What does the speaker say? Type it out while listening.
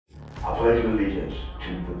pledge allegiance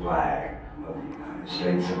to the flag of the United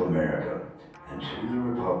States of America and to the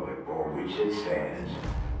republic for which it stands,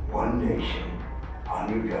 one nation,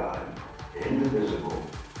 under God, indivisible,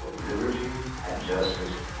 with liberty and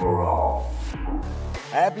justice for all.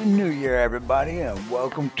 Happy New Year, everybody, and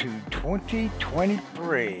welcome to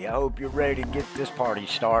 2023. I hope you're ready to get this party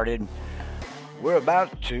started. We're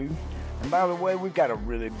about to. And by the way, we've got a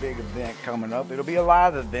really big event coming up. It'll be a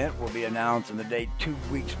live event. We'll be announcing the date 2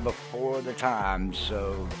 weeks before the time,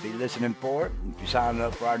 so be listening for it. If you sign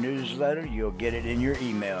up for our newsletter, you'll get it in your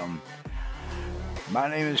email. My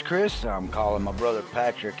name is Chris. I'm calling my brother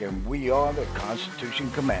Patrick, and we are the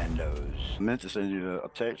Constitution Commandos. I meant to send you a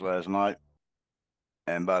text last night,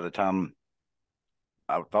 and by the time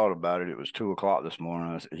I thought about it, it was 2 o'clock this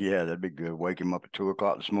morning. I said, yeah, that'd be good. Wake him up at 2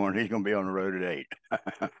 o'clock this morning. He's going to be on the road at 8.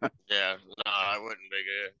 Yeah, no, I wouldn't be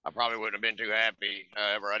good. I probably wouldn't have been too happy.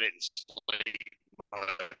 However, I didn't sleep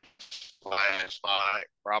last night.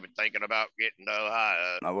 Probably thinking about getting to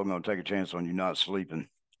Ohio. I wasn't going to take a chance on you not sleeping.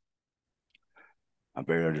 I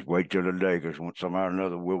better just wait till the day because somehow or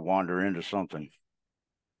another we'll wander into something.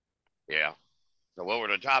 Yeah. So what were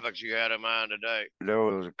the topics you had in mind today? There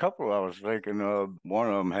was a couple I was thinking of. One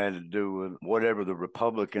of them had to do with whatever the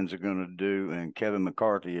Republicans are going to do, and Kevin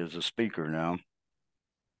McCarthy is the speaker now.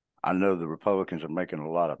 I know the Republicans are making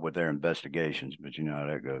a lot of with their investigations, but you know how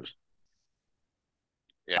that goes.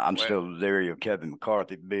 Yeah, I'm still leery of Kevin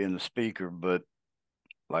McCarthy being the speaker, but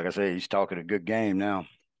like I say, he's talking a good game now.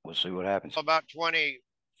 We'll see what happens. About 20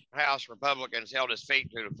 House Republicans held his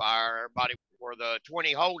feet to the fire. Everybody were the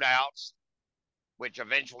 20 holdouts, which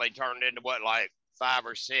eventually turned into like 5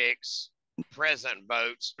 or 6 present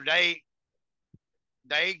votes.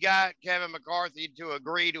 They got Kevin McCarthy to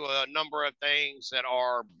agree to a number of things that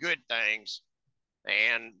are good things.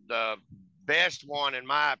 And the best one, in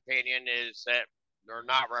my opinion, is that they're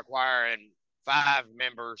not requiring 5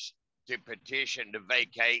 members to petition to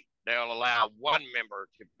vacate. They'll allow 1 member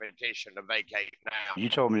to petition to vacate now. You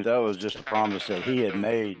told me that was just a promise that he had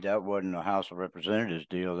made. That wasn't a House of Representatives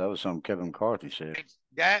deal. That was something Kevin McCarthy said.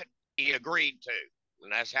 That he agreed to,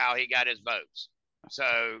 and that's how he got his votes.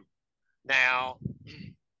 So now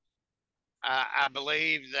I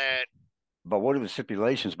believe that. But what are the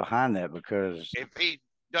stipulations behind that? Because if he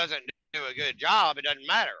doesn't do a good job, it doesn't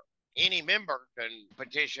matter. Any member can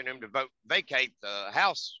petition him to vacate the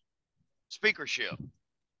House speakership.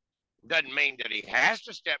 Doesn't mean that he has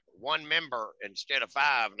to step. 1 member instead of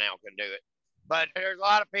 5 now can do it. But there's a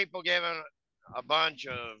lot of people giving a bunch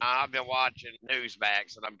of. I've been watching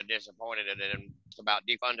Newsmax, and I'm disappointed in it. It's about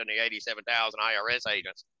defunding the 87,000 IRS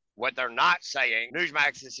agents. What they're not saying,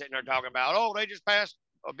 Newsmax is sitting there talking about, oh, they just passed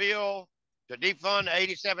a bill to defund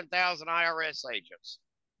 87,000 IRS agents.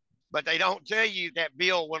 But they don't tell you that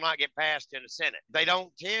bill will not get passed in the Senate. They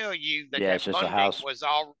don't tell you that that funding was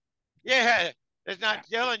all. Yeah, it's not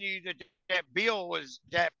telling you that that bill was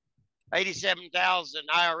that 87,000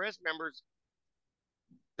 IRS members.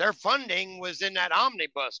 Their funding was in that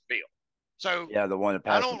omnibus bill. So yeah, the one that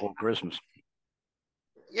passed before Christmas.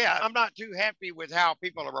 Yeah, I'm not too happy with how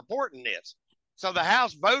people are reporting this. So the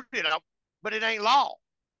House voted up, but it ain't law.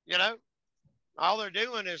 You know, all they're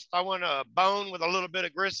doing is throwing a bone with a little bit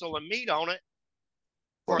of gristle and meat on it.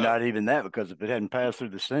 Well, not even that, because if it hadn't passed through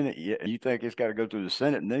the Senate yet, you think it's got to go through the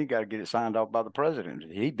Senate, and then you got to get it signed off by the president.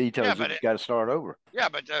 He vetoes it, it's got to start over. Yeah,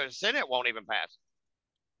 but the Senate won't even pass it.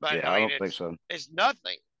 But yeah, I don't think so. It's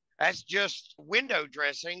nothing. That's just window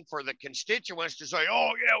dressing for the constituents to say,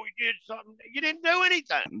 oh, yeah, we did something. You didn't do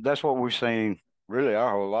anything. That's what we've seen really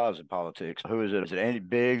our whole lives in politics. Who is it? Is it Andy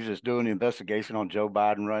Biggs that's doing the investigation on Joe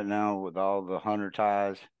Biden right now with all the Hunter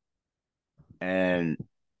ties? And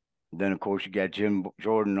then, of course, you got Jim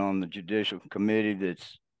Jordan on the Judicial Committee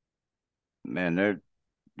that's, man,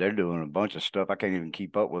 they're doing a bunch of stuff. I can't even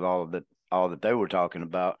keep up with all that they were talking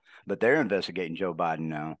about, but they're investigating Joe Biden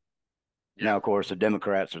now. Yeah. Now, of course, the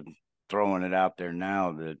Democrats are throwing it out there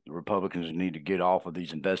now that the Republicans need to get off of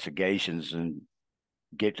these investigations and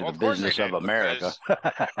get to the business of America.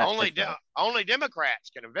 only Democrats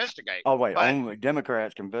can investigate. Oh, wait, only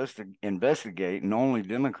Democrats can investigate, and only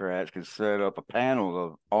Democrats can set up a panel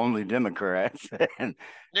of only Democrats and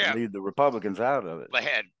leave the Republicans out of it. They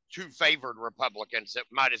had 2 favored Republicans that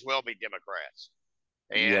might as well be Democrats.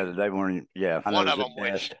 And they weren't, one of them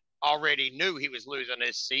already knew he was losing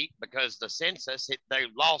his seat because the census, they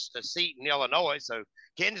lost a seat in Illinois, so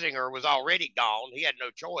Kinzinger was already gone. He had no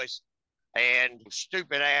choice. And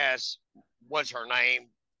stupid ass, what's her name,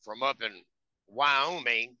 from up in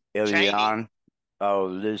Wyoming? Cheney. Oh,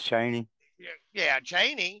 Liz Cheney? Yeah,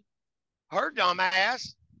 Cheney. Her dumb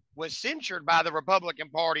ass was censured by the Republican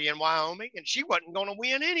Party in Wyoming, and she wasn't going to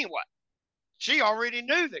win anyway. She already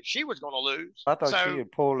knew that she was going to lose. I thought she So,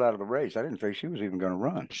 had pulled out of the race. I didn't think she was even going to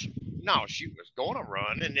run. no, she was going to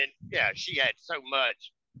run. And then, yeah, she had so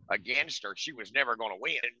much against her, she was never going to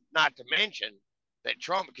win. And not to mention that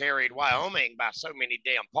Trump carried Wyoming by so many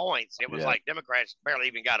damn points. It was like Democrats barely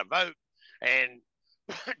even got a vote. And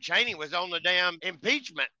Cheney was on the damn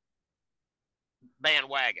impeachment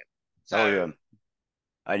bandwagon. So, oh, yeah.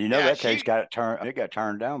 And you know, yeah, that case got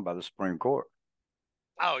turned down by the Supreme Court.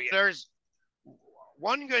 Oh, yeah. There's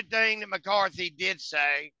one good thing that McCarthy did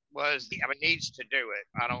say was he needs to do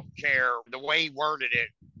it. I don't care the way he worded it.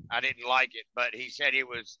 I didn't like it, but he said he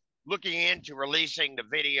was looking into releasing the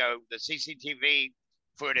video, the CCTV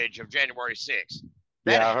footage of January 6th.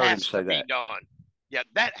 That I heard him has say to be that. done. Yeah,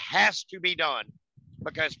 that has to be done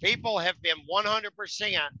because people have been 100%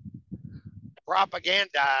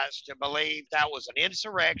 propagandized to believe that was an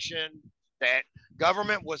insurrection, that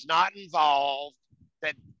government was not involved,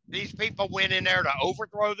 that these people went in there to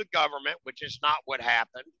overthrow the government, which is not what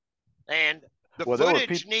happened. And the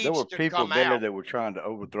footage needs to come out. That were trying to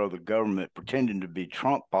overthrow the government, pretending to be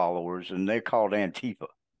Trump followers, and they called Antifa.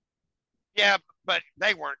 Yeah, but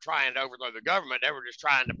they weren't trying to overthrow the government. They were just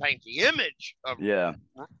trying to paint the image of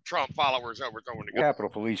Trump followers overthrowing the government. Capitol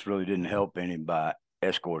Police really didn't help any by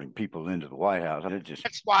escorting people into the White House.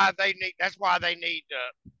 That's why they need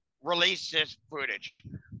to release this footage.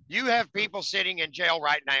 You have people sitting in jail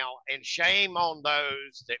right now, and shame on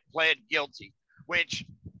those that pled guilty, which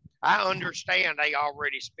I understand they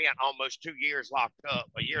already spent almost 2 years locked up,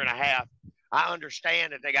 a year and a half. I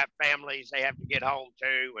understand that they got families they have to get home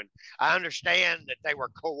to, and I understand that they were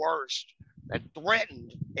coerced and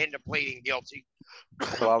threatened into pleading guilty.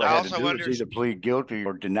 Well, all they had to do was either plead guilty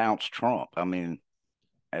or denounce Trump. I mean,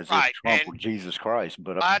 as if Trump were Jesus Christ.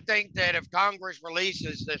 But I think that if Congress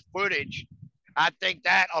releases this footage, I think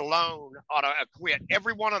that alone ought to acquit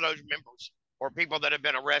every one of those members or people that have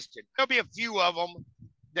been arrested. There'll be a few of them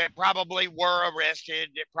that probably were arrested,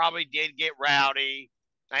 that probably did get rowdy,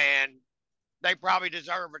 and they probably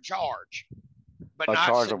deserve a charge. But a not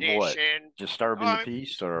charge sedition. Of what? Disturbing the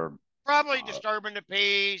peace, or probably disturbing the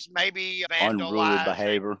peace, maybe unruly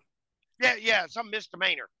behavior. Yeah, some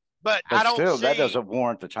misdemeanor. But I don't that doesn't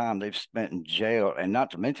warrant the time they've spent in jail, and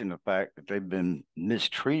not to mention the fact that they've been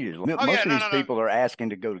mistreated. Most of these people are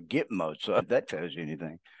asking to go to Gitmo, so if that tells you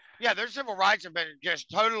anything. Yeah, their civil rights have been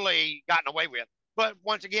just totally gotten away with. But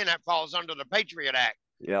once again, that falls under the Patriot Act.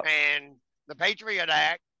 Yep. And the Patriot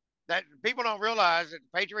Act, that people don't realize that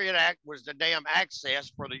the Patriot Act was the damn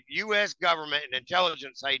access for the U.S. government and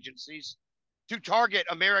intelligence agencies to target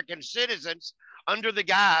American citizens under the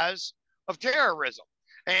guise of terrorism.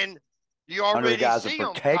 And you already under the guise of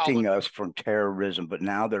protecting us from terrorism, but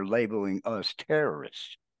now they're labeling us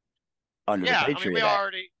terrorists under the Patriot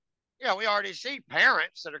Act. We already see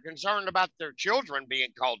parents that are concerned about their children being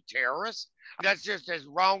called terrorists. That's just as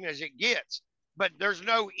wrong as it gets. But there's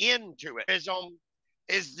no end to it.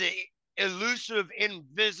 Is the elusive,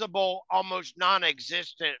 invisible, almost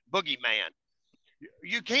non-existent boogeyman.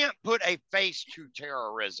 You can't put a face to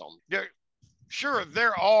terrorism. Sure,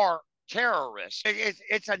 there are terrorists.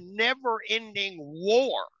 It's a never-ending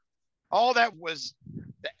war. All that was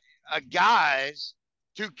a guise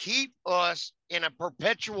to keep us in a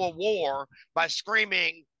perpetual war by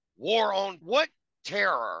screaming war on what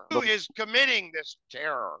terror? Who is committing this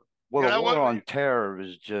terror? Well, the war on terror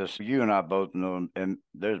is just, you and I both know, and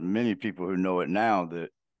there's many people who know it now, that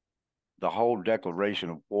the whole declaration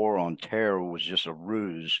of war on terror was just a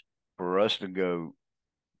ruse for us to go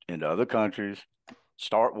into other countries,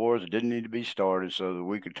 start wars that didn't need to be started so that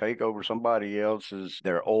we could take over somebody else's,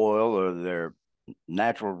 their oil or their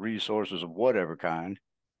natural resources of whatever kind.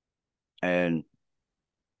 And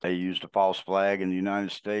they used a false flag in the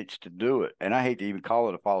United States to do it. And I hate to even call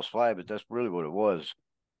it a false flag, but that's really what it was.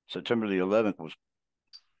 September the 11th was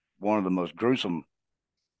one of the most gruesome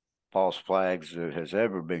false flags that has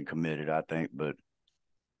ever been committed, I think. But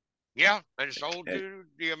yeah, and sold to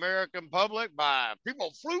the American public by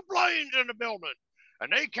people flew planes in the building,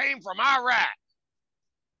 and they came from Iraq.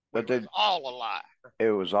 But it was all a lie.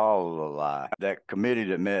 It was all a lie. That committee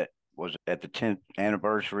that met was at the 10th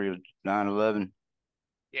anniversary of 9/11.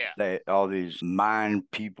 Yeah. All these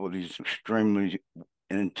mind people, these extremely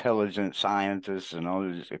intelligent scientists and all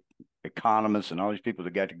these economists and all these people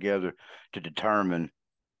that got together to determine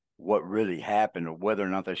what really happened or whether or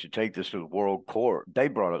not they should take this to the world court. They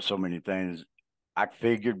brought up so many things I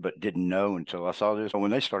figured but didn't know until I saw this.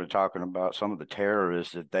 When they started talking about some of the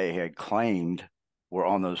terrorists that they had claimed were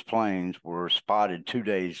on those planes were spotted 2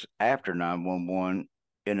 days after 9/11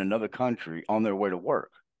 in another country on their way to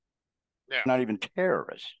work. Yeah. Not even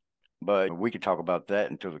terrorists. But we could talk about that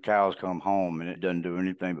until the cows come home, and it doesn't do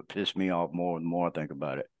anything but piss me off more and more I think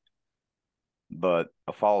about it. But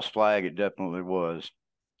a false flag, it definitely was.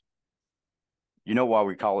 You know why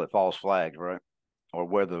we call it false flags, right? Or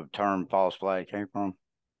where the term false flag came from?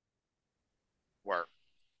 Where?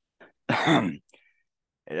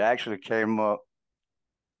 It actually came up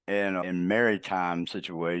in maritime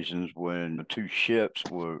situations when the two ships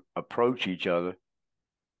would approach each other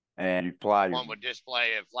and you fly your One would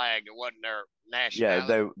display a flag that wasn't their yeah,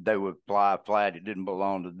 nationality. they would fly a flag that didn't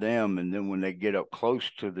belong to them, and then when they get up close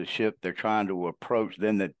to the ship they're trying to approach,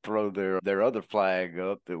 then they throw their other flag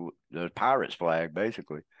up, the pirate's flag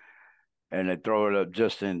basically, and they throw it up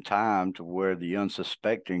just in time to where the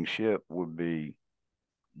unsuspecting ship would be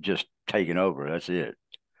just taken over. That's it.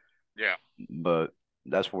 Yeah. But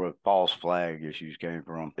that's where false flag issues came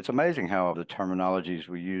from. It's amazing how the terminologies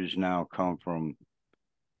we use now come from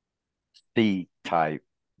sea type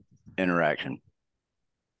interaction.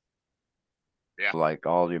 Yeah. Like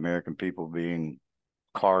all the American people being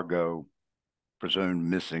cargo, presumed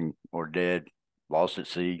missing or dead, lost at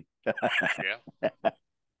sea. Yeah.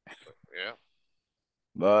 Yeah.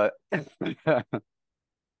 But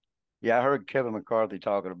yeah, I heard Kevin McCarthy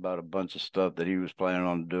talking about a bunch of stuff that he was planning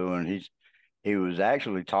on doing. He was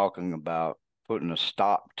actually talking about putting a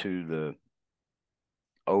stop to the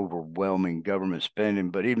overwhelming government spending.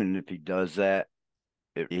 But even if he does that,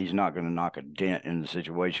 he's not going to knock a dent in the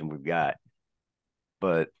situation we've got.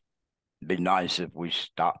 But it'd be nice if we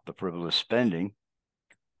stop the frivolous spending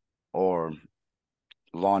or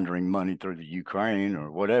laundering money through the Ukraine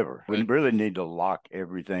or whatever. We really need to lock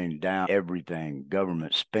everything down, everything,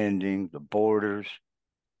 government spending, the borders.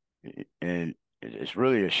 And it's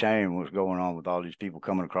really a shame what's going on with all these people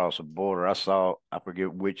coming across the border. I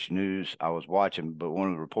forget which news I was watching, but one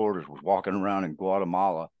of the reporters was walking around in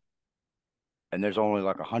Guatemala and there's only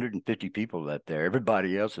like 150 people left there.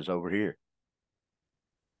 Everybody else is over here.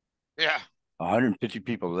 Yeah. 150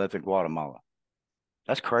 people left in Guatemala.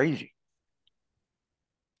 That's crazy.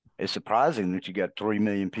 It's surprising that you got 3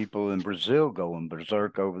 million people in Brazil going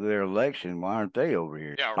berserk over their election. Why aren't they over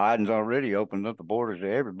here? Yeah. Biden's already opened up the borders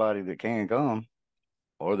to everybody that can come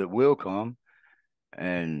or that will come.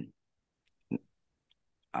 And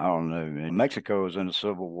I don't know, man. Mexico is in a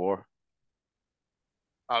civil war.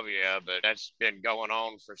 Oh yeah, but that's been going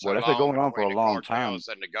on for so Well, that's been long going on for between a the long time. cartels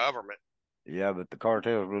and the government. Yeah, but the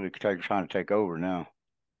cartel's really trying to take over now.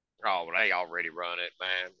 Oh, they already run it,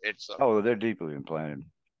 man. It's Oh, they're deeply implanted.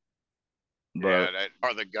 yeah, But that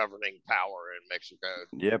are the governing power in Mexico,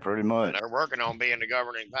 yeah, pretty and much. they're working on being the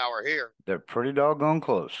governing power here. They're pretty doggone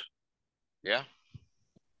close. Yeah.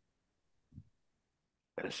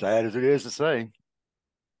 As sad as it is to say,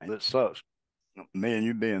 and it sucks. Me and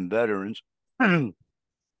you being veterans,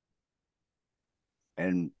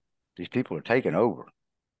 and these people are taking over.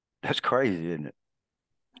 That's crazy, isn't it?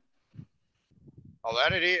 Oh,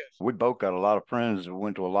 that it is. We both got a lot of friends that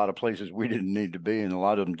went to a lot of places we didn't need to be, and a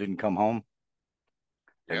lot of them didn't come home,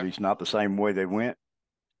 at Yeah. least not the same way they went.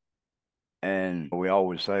 And we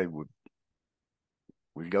always say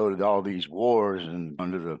we go to all these wars and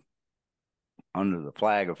under the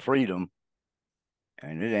flag of freedom,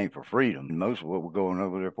 and it ain't for freedom. Most of what we're going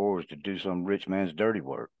over there for is to do some rich man's dirty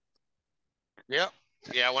work. Yep.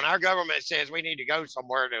 Yeah. When our government says we need to go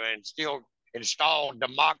somewhere to install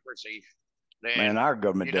democracy, then Man, our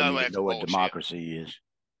government you doesn't know even that's know what bullshit. democracy is.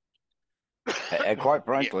 And quite Yeah.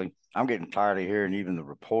 frankly, I'm getting tired of hearing even the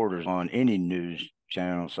reporters on any news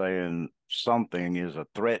channel saying something is a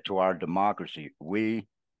threat to our democracy. We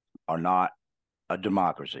are not a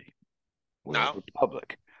democracy. We're a No.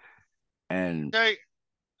 republic. And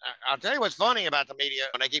I'll tell you what's funny about the media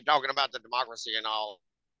when they keep talking about the democracy and all,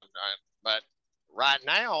 but right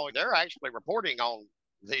now they're actually reporting on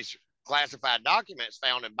these classified documents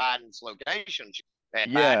found in Biden's locations at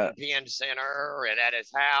yeah, Biden Penn Center and at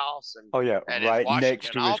his house and oh yeah, at his right next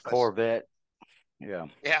Washington to his office. Corvette. Yeah.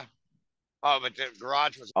 Yeah. Oh, but the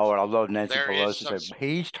garage was. Oh, and I love Nancy There is Pelosi some. said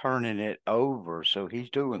he's turning it over, so he's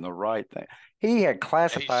doing the right thing. He had He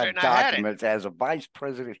classified shouldn't have had it. documents as a vice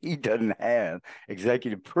president. He doesn't have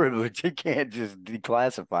executive privilege. He can't just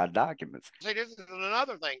declassify documents. See, this is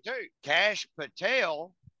another thing too. Cash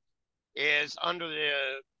Patel is under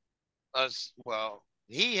the well,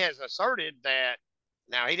 he has asserted that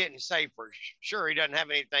now he didn't say for sure, he doesn't have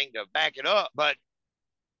anything to back it up, but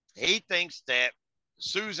he thinks that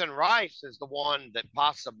Susan Rice is the one that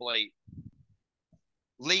possibly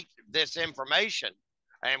leaked this information.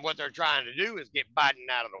 And what they're trying to do is get Biden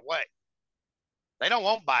out of the way. They don't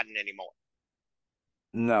want Biden anymore.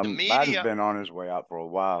 No, The Biden's media, been on his way out for a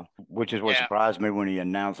while, which is what yeah, surprised me when he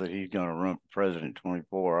announced that he's going to run for president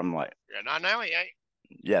 24. I'm like, and I know he ain't.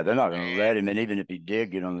 yeah, they're not going to And let him. And even if he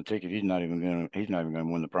did get on the ticket, he's not even going to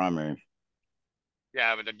win the primary.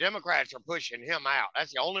 yeah, but the Democrats are pushing him out.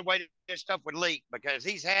 That's the only way this stuff would leak because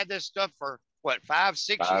he's had this stuff for what, 5,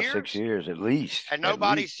 6 Five, 6 years, years at least. and At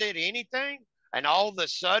nobody least. said anything. And all of a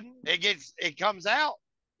sudden, it comes out.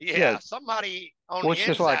 Yeah. Yeah, somebody on Well, the it's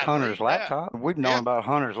just like inside Hunter's leaked that. laptop. We've known Yeah, about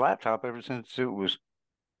Hunter's laptop ever since it was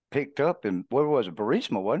picked up in, what was it,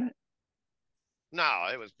 Burisma, wasn't it? no,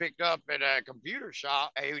 it was picked up at a computer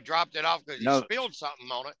shop. He dropped it off because he No, spilled something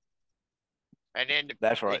on it, and then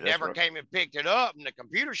that's he right. That's never right. came and picked it up. And the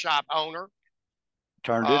computer shop owner,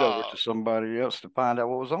 Turned it over uh, to somebody else to find out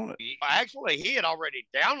what was on it. actually, he had already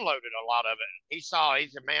downloaded a lot of it. He said,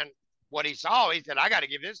 man, what he saw, he said, I got to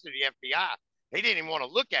give this to the FBI. He didn't even want to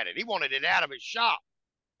look at it. He wanted it out of his shop.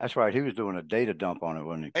 That's right. He was doing a data dump on it,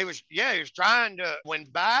 wasn't He was trying to, when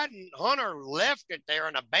Biden Hunter left it there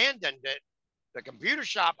and abandoned it, the computer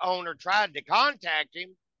shop owner tried to contact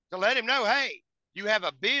him to let him know, hey, you have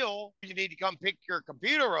a bill. You need to come pick your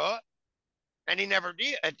computer up. And he never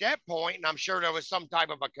did at that point. And I'm sure there was some type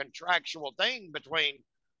of a contractual thing between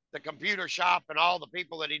the computer shop and all the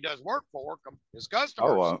people that he does work for, his Oh,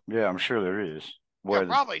 customers. yeah, I'm sure there is. Yeah, Where the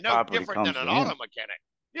probably no property different comes than an to auto him. mechanic.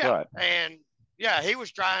 Yeah. Right. And yeah, he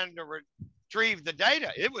was trying to retrieve the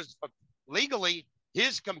data. It was legally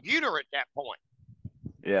his computer at that point.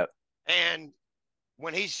 Yeah. And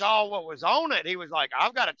when he saw what was on it, he was like,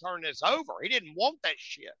 I've got to turn this over. He didn't want that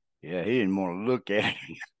shit. Yeah, he didn't want to look at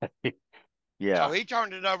it. Yeah. So he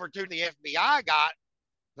turned it over to the FBI, got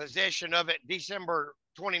possession of it December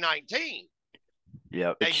 2019.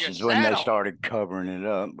 Yeah. They It's just when sat they on it. started covering it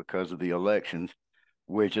up because of the elections,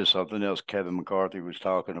 which is something else Kevin McCarthy was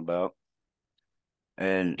talking about.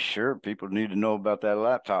 And sure, people need to know about that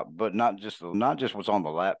laptop, but not just what's on the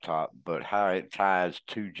laptop, but how it ties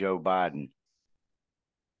to Joe Biden.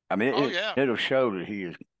 I mean, Oh, yeah. it'll show that he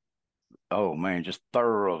is, oh man, just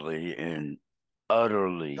thoroughly and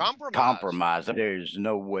utterly Compromised. compromised. There's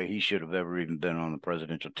no way he should have ever even been on the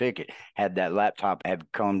presidential ticket had that laptop have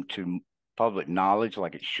come to public knowledge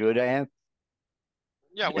like it should have.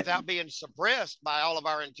 Yeah, without being suppressed by all of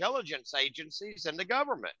our intelligence agencies and the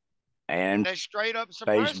government. And They straight up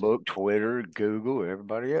suppressed Facebook, Twitter, Google,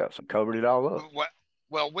 everybody else covered it all up. it.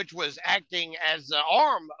 Well, which was acting as the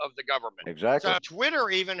arm of the government. Exactly. So Twitter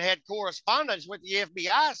even had correspondence with the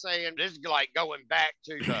FBI saying this is like going back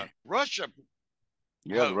to the Russia.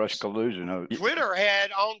 Yeah, the Rush collusion. Twitter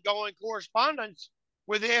had ongoing correspondence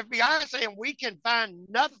with the FBI saying we can find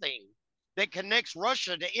nothing that connects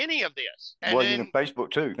Russia to any of this. And well, then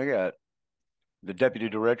Facebook too. They got the deputy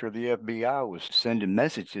director of the FBI was sending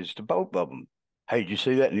messages to both of them. Hey, did you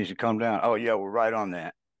see that? It needs to come down. Oh yeah, we're right on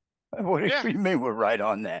that. What do you mean we're right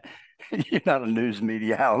on that? You're not a news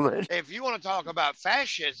media outlet. If you want to talk about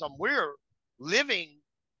fascism, we're living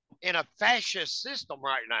in a fascist system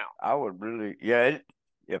right now. I would really, yeah,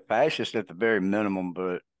 fascist at the very minimum,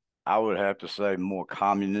 but I would have to say more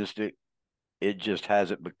communistic. It just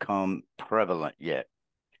hasn't become prevalent yet.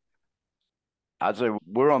 I'd say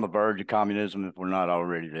we're on the verge of communism if we're not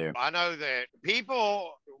already there. I know that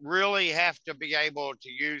people really have to be able to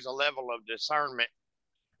use a level of discernment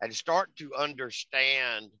and start to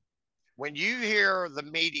understand when you hear the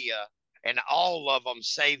media and all of them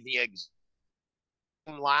say the exact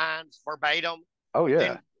lines verbatim. Oh yeah,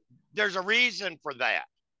 then there's a reason for that.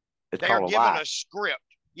 it's They're called a given lie. a script.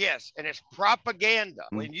 Yes, and it's propaganda.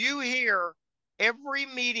 Mm-hmm. When you hear every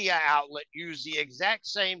media outlet use the exact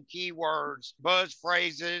same keywords, buzz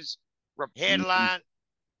phrases, headline,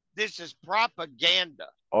 this is propaganda.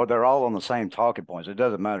 Or they're all on the same talking points. It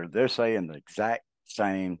doesn't matter. They're saying the exact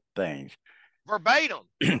same things. Verbatim.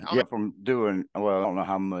 Yeah, from doing, well, I don't know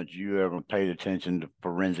how much you ever paid attention to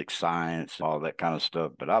forensic science, all that kind of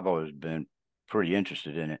stuff, but I've always been pretty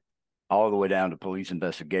interested in it, all the way down to police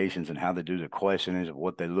investigations and how they do the questionings of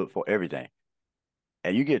what they look for, everything.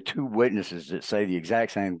 And you get two witnesses that say the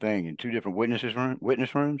exact same thing in two different witness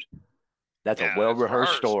rooms. That's a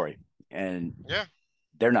well-rehearsed story, and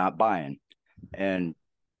they're not buying. And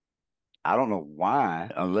I don't know why,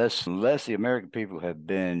 unless the American people have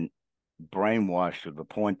been brainwashed to the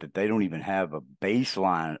point that they don't even have a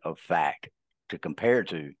baseline of fact to compare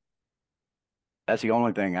to. That's the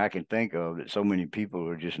only thing I can think of that so many people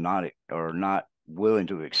are just not willing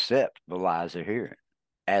to accept the lies they're hearing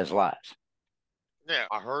as lies. Yeah,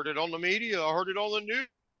 I heard it on the media. I heard it on the news.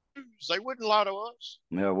 They wouldn't lie to us.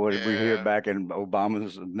 Yeah, what did we hear back in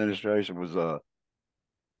Obama's administration was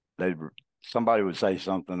they somebody would say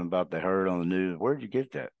something about they heard on the news. Where'd you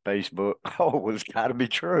get that? Facebook. Oh, it's got to be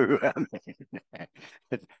true. I mean,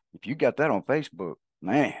 if you got that on Facebook,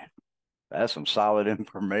 man, that's some solid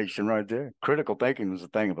information right there. Critical thinking is a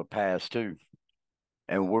thing of the past too,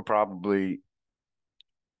 and we're probably.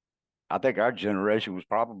 I think our generation was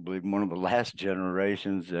probably one of the last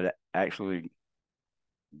generations that actually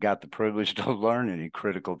got the privilege to learn any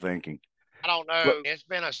critical thinking. I don't But know. It's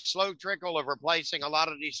been a slow trickle of replacing a lot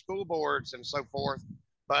of these school boards and so forth.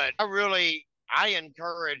 But I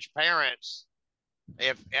encourage parents,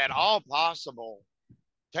 if at all possible,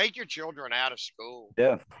 take your children out of school.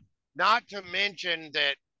 yeah, Not to mention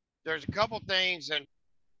that there's a couple things in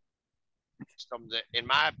system that, in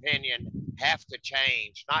my opinion, have to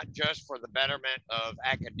change, not just for the betterment of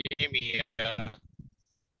academia,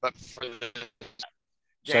 but for the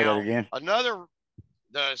say that now again. another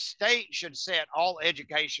the state should set all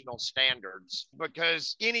educational standards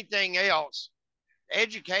because anything else,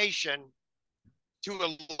 education to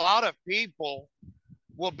a lot of people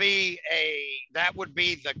that would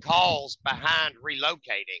be the cause behind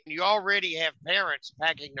relocating. You already have parents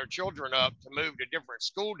packing their children up to move to different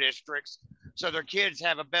school districts so their kids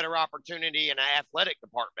have a better opportunity in an athletic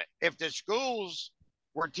department. If the schools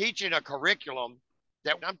were teaching a curriculum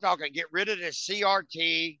that I'm talking, get rid of this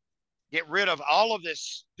CRT, get rid of all of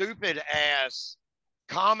this stupid ass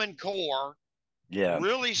Common Core, Yeah,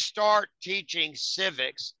 really start teaching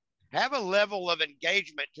civics, have a level of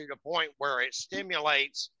engagement to the point where it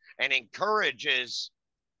stimulates and encourages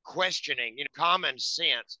questioning, common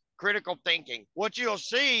sense, critical thinking. What you'll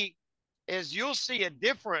see is you'll see a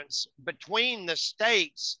difference between the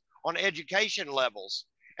states on education levels.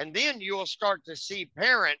 And then you'll start to see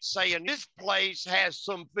parents saying, this place has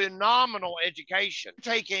some phenomenal education.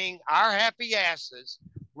 Taking our happy asses,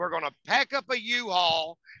 we're going to pack up a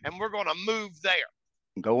U-Haul and we're going to move there.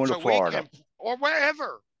 going to So we Florida. can, or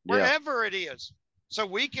wherever Yeah, it is, so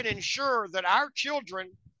we can ensure that our children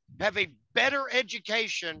have a better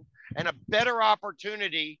education and a better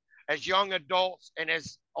opportunity as young adults and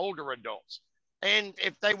as older adults. And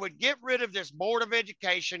if they would get rid of this board of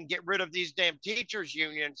education, get rid of these damn teachers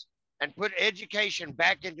unions and put education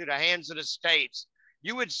back into the hands of the states,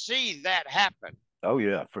 you would see that happen. oh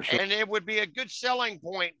yeah, for sure. And it would be a good selling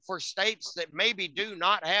point for states that maybe do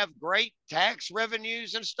not have great tax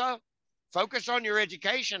revenues and stuff. Focus on your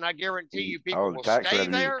education. I guarantee you people Oh, the will tax stay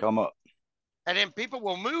revenue would there come up. and then people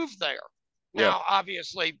will move there. Yeah, Now,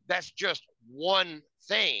 obviously, that's just one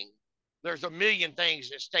thing. There's a million things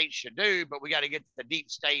that states should do, but we got to get the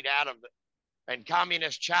deep state out of it and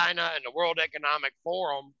communist China and the World Economic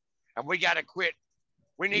Forum. And we got to quit.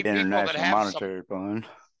 We the need people that International have some, Monetary Fund.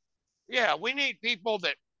 yeah, we need people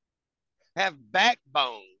that have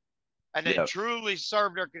backbone and that Yeah, truly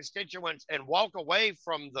serve their constituents and walk away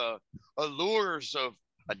from the allures of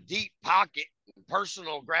a deep pocket and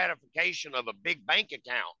personal gratification of a big bank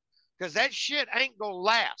account because that shit ain't gonna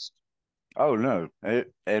last. oh no,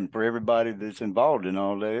 and for everybody that's involved in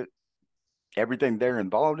all that, everything they're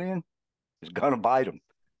involved in is gonna bite them.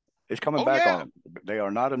 It's coming Oh back on yeah. them. They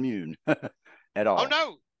are not immune at Oh all.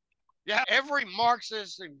 no. Yeah, every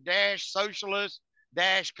Marxist and dash socialist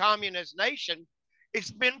dash communist nation,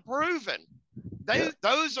 it's been proven. Yeah,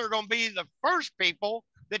 Those are gonna be the first people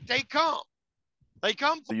that they come. They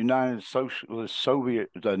come the United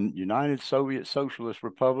Soviet Socialist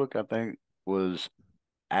Republic, I think, was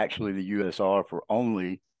actually the USR for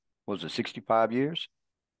only was it 65 years?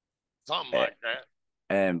 something A- like that.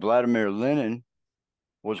 And Vladimir Lenin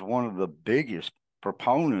was one of the biggest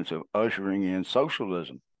proponents of ushering in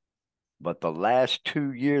socialism. But the last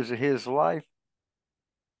 2 years of his life,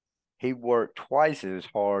 he worked twice as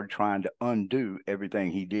hard trying to undo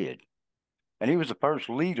everything he did. And he was the first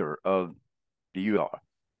leader of the UR.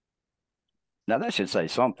 Now, that should say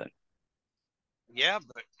something. Yeah,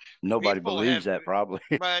 but Nobody people have believes that, probably.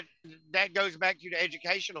 but that goes back to the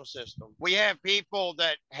educational system. We have people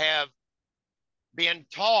that have been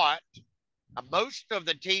taught. Most of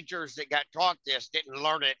the teachers that got taught this didn't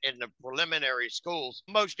learn it in the preliminary schools.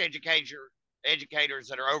 Most educators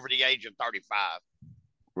that are over the age of 35,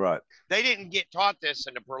 Right. they didn't get taught this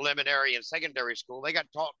in the preliminary and secondary school. They got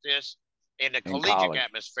taught this in the In collegiate college.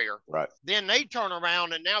 atmosphere. Right. Then they turn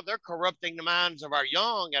around and now they're corrupting the minds of our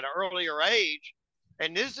young at an earlier age.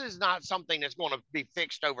 And this is not something that's going to be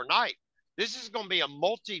fixed overnight. This is going to be a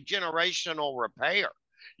multi-generational repair.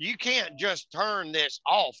 You can't just turn this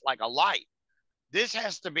off like a light. This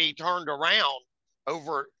has to be turned around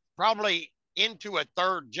over probably into a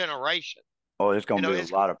third generation. Oh, it's going You to know, be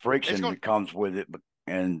a lot of friction going that comes with it,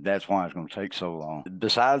 and that's why it's going to take so long.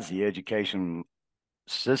 Besides the education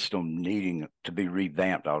system needing to be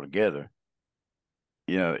revamped altogether,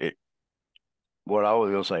 what I was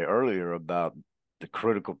going to say earlier about the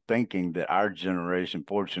critical thinking that our generation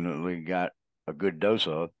fortunately got a good dose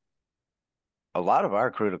of. A lot of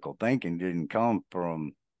our critical thinking didn't come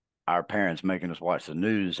from our parents making us watch the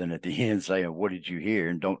news and at the end saying, "What did you hear?"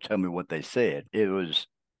 and don't tell me what they said. It was,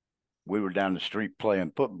 we were down the street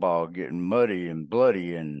playing football, getting muddy and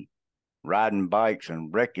bloody and riding bikes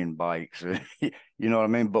and wrecking bikes. You know what I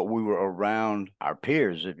mean? But we were around our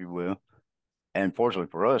peers, if you will. And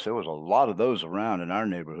fortunately for us, there was a lot of those around in our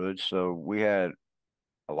neighborhood. So we had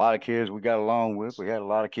a lot of kids we got along with. We had a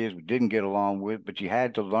lot of kids we didn't get along with, but you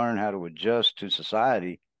had to learn how to adjust to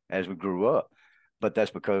society as we grew up. But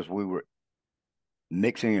that's because we were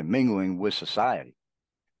mixing and mingling with society.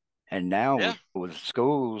 And now Yeah. with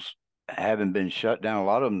schools having been shut down, a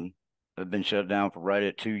lot of them have been shut down for right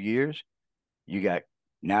at 2 years. You got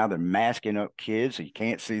now they're masking up kids so you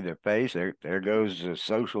can't see their face. There goes the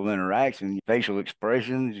social interaction, facial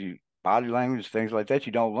expressions, body language, things like that.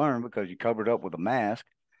 You don't learn because you covered up with a mask.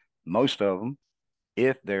 Most of them,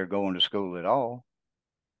 if they're going to school at all,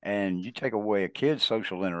 and you take away a kid's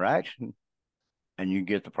social interaction, and you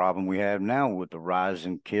get the problem we have now with the rise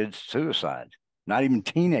in kids' suicides. Not even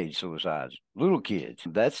teenage suicides, little kids.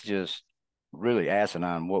 That's just really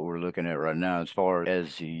asinine what we're looking at right now as far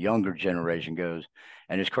as the younger generation goes.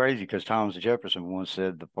 And it's crazy because Thomas Jefferson once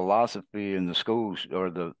said the philosophy in the schools or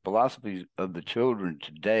the philosophies of the children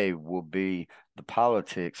today will be the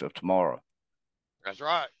politics of tomorrow. That's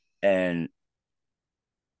right. And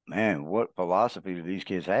man, what philosophy do these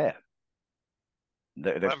kids have?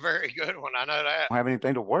 They A very good one. I know that. don't have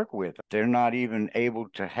anything to work with. They're not even able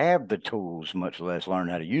to have the tools, much less learn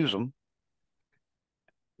how to use them.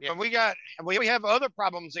 Yeah, we have other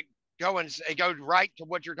problems that it goes right to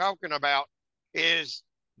what you're talking about is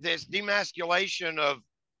this demasculation of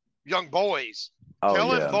young boys. Oh,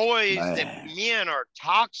 Telling yeah. boys Man. that men are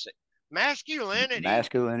toxic.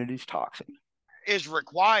 Masculinity's toxic. Is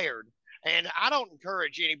required. And I don't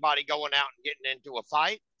encourage anybody going out and getting into a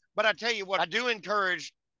fight. But I tell you what, I do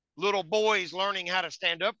encourage little boys learning how to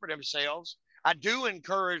stand up for themselves. I do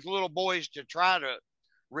encourage little boys to try to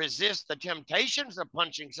resist the temptations of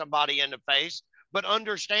punching somebody in the face, but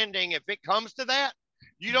understanding if it comes to that,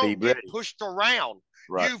 you don't get pushed around.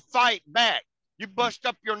 Right. You fight back. You bust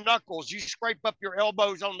up your knuckles. You scrape up your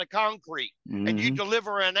elbows on the concrete, and you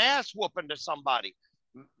deliver an ass whooping to somebody.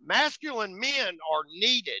 Masculine men are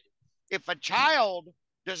needed. If a child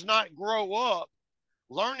does not grow up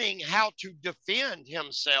learning how to defend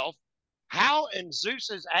himself, how in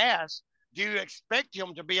Zeus's ass do you expect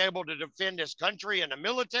him to be able to defend his country in the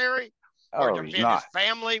military or defend his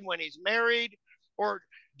family when he's married or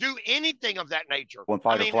do anything of that nature? When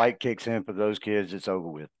fight or flight kicks in for those kids, it's over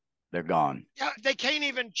with. They're gone. Yeah, they can't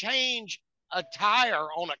even change a tire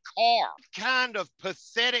on a car. What kind of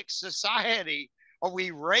pathetic society are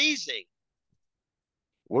we raising?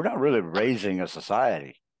 We're not really raising a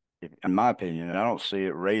society. In my opinion, I don't see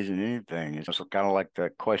it raising anything. It's kind of like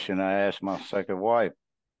that question I asked my second wife.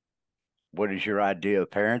 What is your idea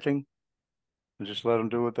of parenting? Just let them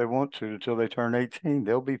do what they want to until they turn 18.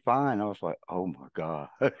 They'll be fine. I was like, oh my God.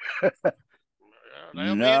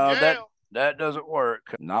 No, that doesn't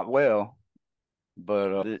work. Not well.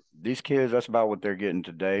 But these kids, that's about what they're getting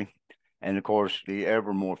today. And of course, the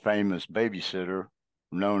ever more famous babysitter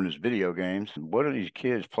known as video games. What are these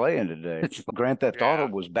kids playing today? Grand Theft Auto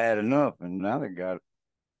was bad enough, and now they got it.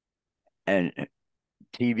 And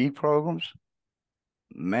TV programs,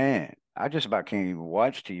 man, I just about can't even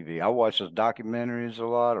watch TV. I watch those documentaries a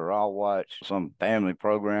lot, or I'll watch some family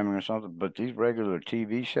programming or something. But these regular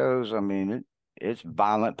TV shows, I mean, it's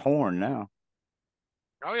violent porn now.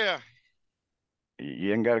 Oh, yeah.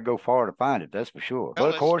 You ain't got to go far to find it, that's for sure.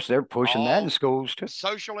 But of course, they're pushing that in schools too.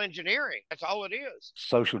 Social engineering, that's all it is.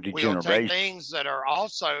 Social degeneration. We'll take things that are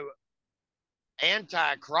also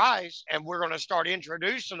anti-Christ, and we're going to start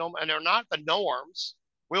introducing them, and they're not the norms.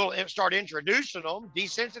 We'll start introducing them,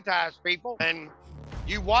 desensitize people, and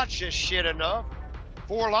you watch this shit enough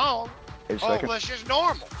for long. That's just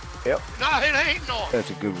normal. Yep. No, it ain't normal.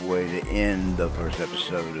 That's a good way to end the first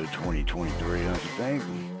episode of 2023, don't you think?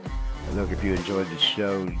 Look, if you enjoyed the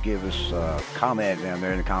show, give us a comment down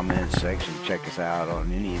there in the comments section. Check us out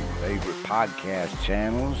on any of your favorite podcast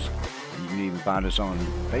channels. You can even find us on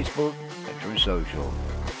Facebook and True Social.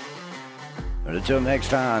 But until next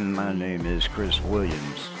time, my name is Chris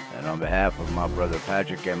Williams. And on behalf of my brother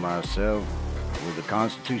Patrick and myself, we're the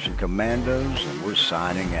Constitution Commandos, and we're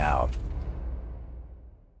signing out.